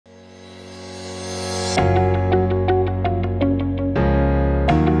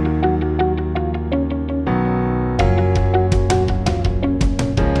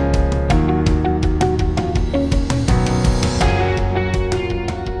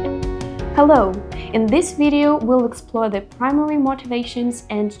Hello! In this video, we'll explore the primary motivations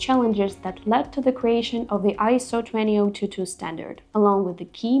and challenges that led to the creation of the ISO 20022 standard, along with the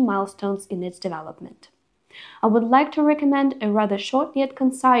key milestones in its development. I would like to recommend a rather short yet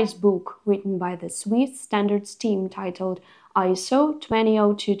concise book written by the Swift standards team titled ISO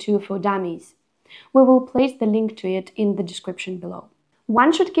 20022 for Dummies. We will place the link to it in the description below.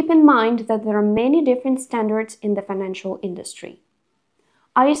 One should keep in mind that there are many different standards in the financial industry.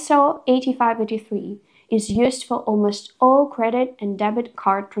 ISO 8583 is used for almost all credit and debit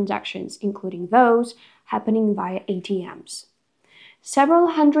card transactions, including those happening via ATMs. Several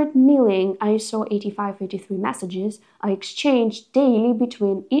hundred million ISO 8583 messages are exchanged daily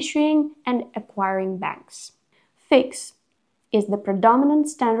between issuing and acquiring banks. FIX is the predominant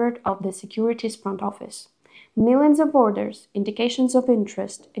standard of the securities front office. Millions of orders, indications of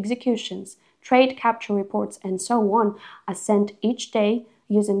interest, executions, trade capture reports, and so on are sent each day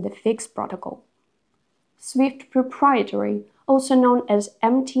using the FIX protocol. Swift Proprietary, also known as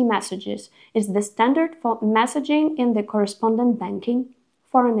MT messages, is the standard for messaging in the correspondent banking,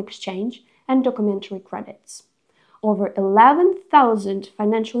 foreign exchange, and documentary credits. Over 11,000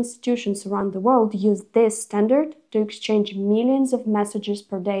 financial institutions around the world use this standard to exchange millions of messages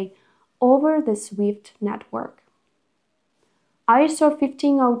per day over the Swift network. ISO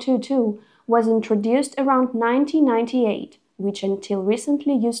 15022 was introduced around 1998, which until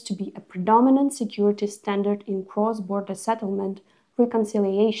recently used to be a predominant security standard in cross-border settlement,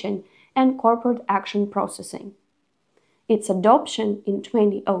 reconciliation, and corporate action processing. Its adoption in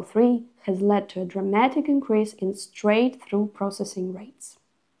 2003 has led to a dramatic increase in straight-through processing rates.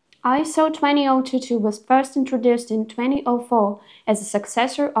 ISO 20022 was first introduced in 2004 as a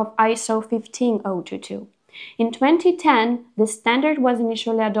successor of ISO 15022. In 2010, the standard was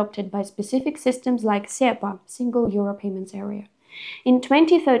initially adopted by specific systems like SEPA, Single Euro Payments Area. In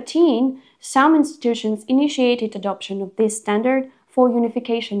 2013, some institutions initiated adoption of this standard for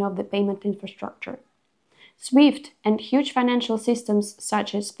unification of the payment infrastructure. SWIFT and huge financial systems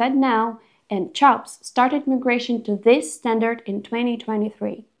such as FedNow and CHOPS started migration to this standard in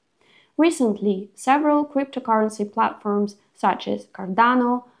 2023. Recently, several cryptocurrency platforms such as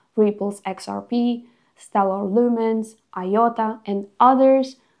Cardano, Ripple's XRP, Stellar Lumens, IOTA, and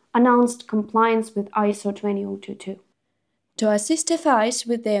others announced compliance with ISO 20022. To assist FIs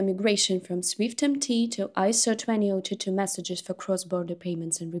with their migration from SWIFT-MT to ISO 20022 messages for cross-border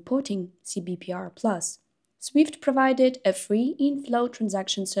payments and reporting, CBPR+, SWIFT provided a free in-flow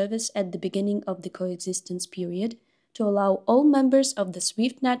transaction service at the beginning of the coexistence period to allow all members of the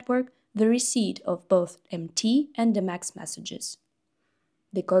SWIFT network the receipt of both MT and MX messages.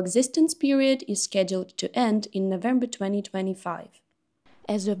 The coexistence period is scheduled to end in November 2025.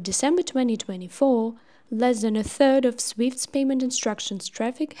 As of December 2024, less than a third of SWIFT's payment instructions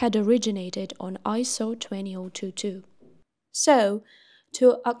traffic had originated on ISO 20022. So,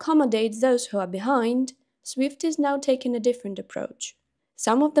 to accommodate those who are behind, SWIFT is now taking a different approach.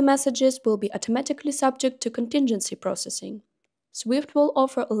 Some of the messages will be automatically subject to contingency processing. SWIFT will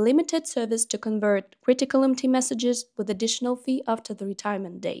offer a limited service to convert critical MT messages with additional fee after the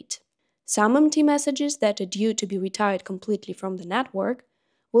retirement date. Some MT messages that are due to be retired completely from the network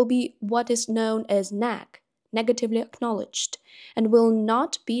will be what is known as NAC, negatively acknowledged, and will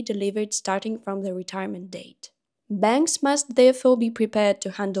not be delivered starting from the retirement date. Banks must therefore be prepared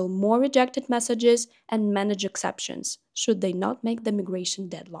to handle more rejected messages and manage exceptions, should they not make the migration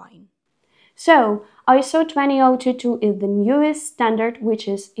deadline. So, ISO 20022 is the newest standard which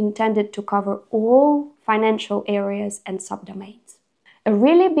is intended to cover all financial areas and subdomains. A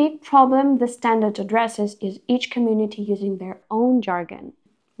really big problem the standard addresses is each community using their own jargon,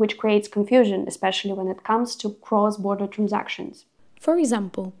 which creates confusion, especially when it comes to cross-border transactions. For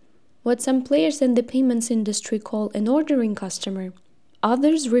example, what some players in the payments industry call an ordering customer,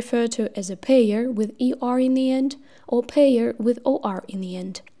 others refer to as a payer with ER in the end or payer with OR in the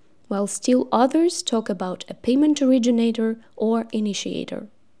end, while still others talk about a payment originator or initiator.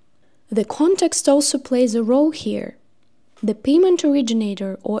 The context also plays a role here. The payment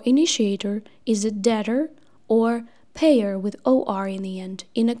originator or initiator is a debtor or payer with OR in the end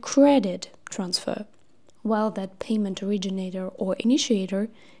in a credit transfer, while that payment originator or initiator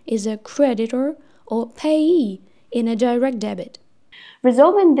is a creditor or payee in a direct debit.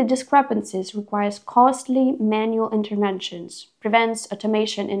 Resolving the discrepancies requires costly manual interventions, prevents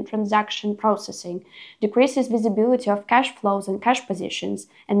automation in transaction processing, decreases visibility of cash flows and cash positions,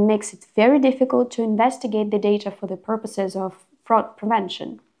 and makes it very difficult to investigate the data for the purposes of fraud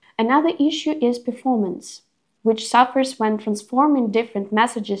prevention. Another issue is performance, which suffers when transforming different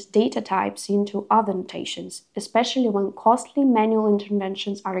messages data types into other notations, especially when costly manual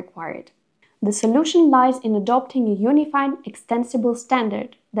interventions are required. The solution lies in adopting a unified, extensible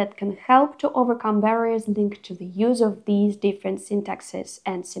standard that can help to overcome barriers linked to the use of these different syntaxes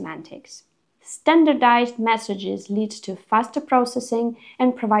and semantics. Standardized messages lead to faster processing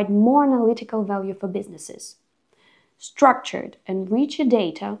and provide more analytical value for businesses. Structured and richer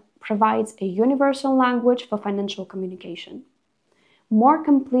data provides a universal language for financial communication. More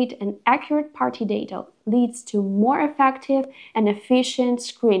complete and accurate party data leads to more effective and efficient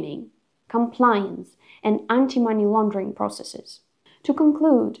screening, compliance, and anti-money laundering processes. To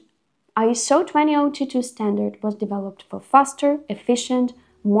conclude, ISO 20022 standard was developed for faster, efficient,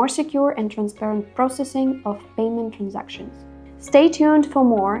 more secure and transparent processing of payment transactions. Stay tuned for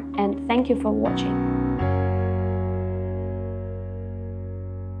more, and thank you for watching.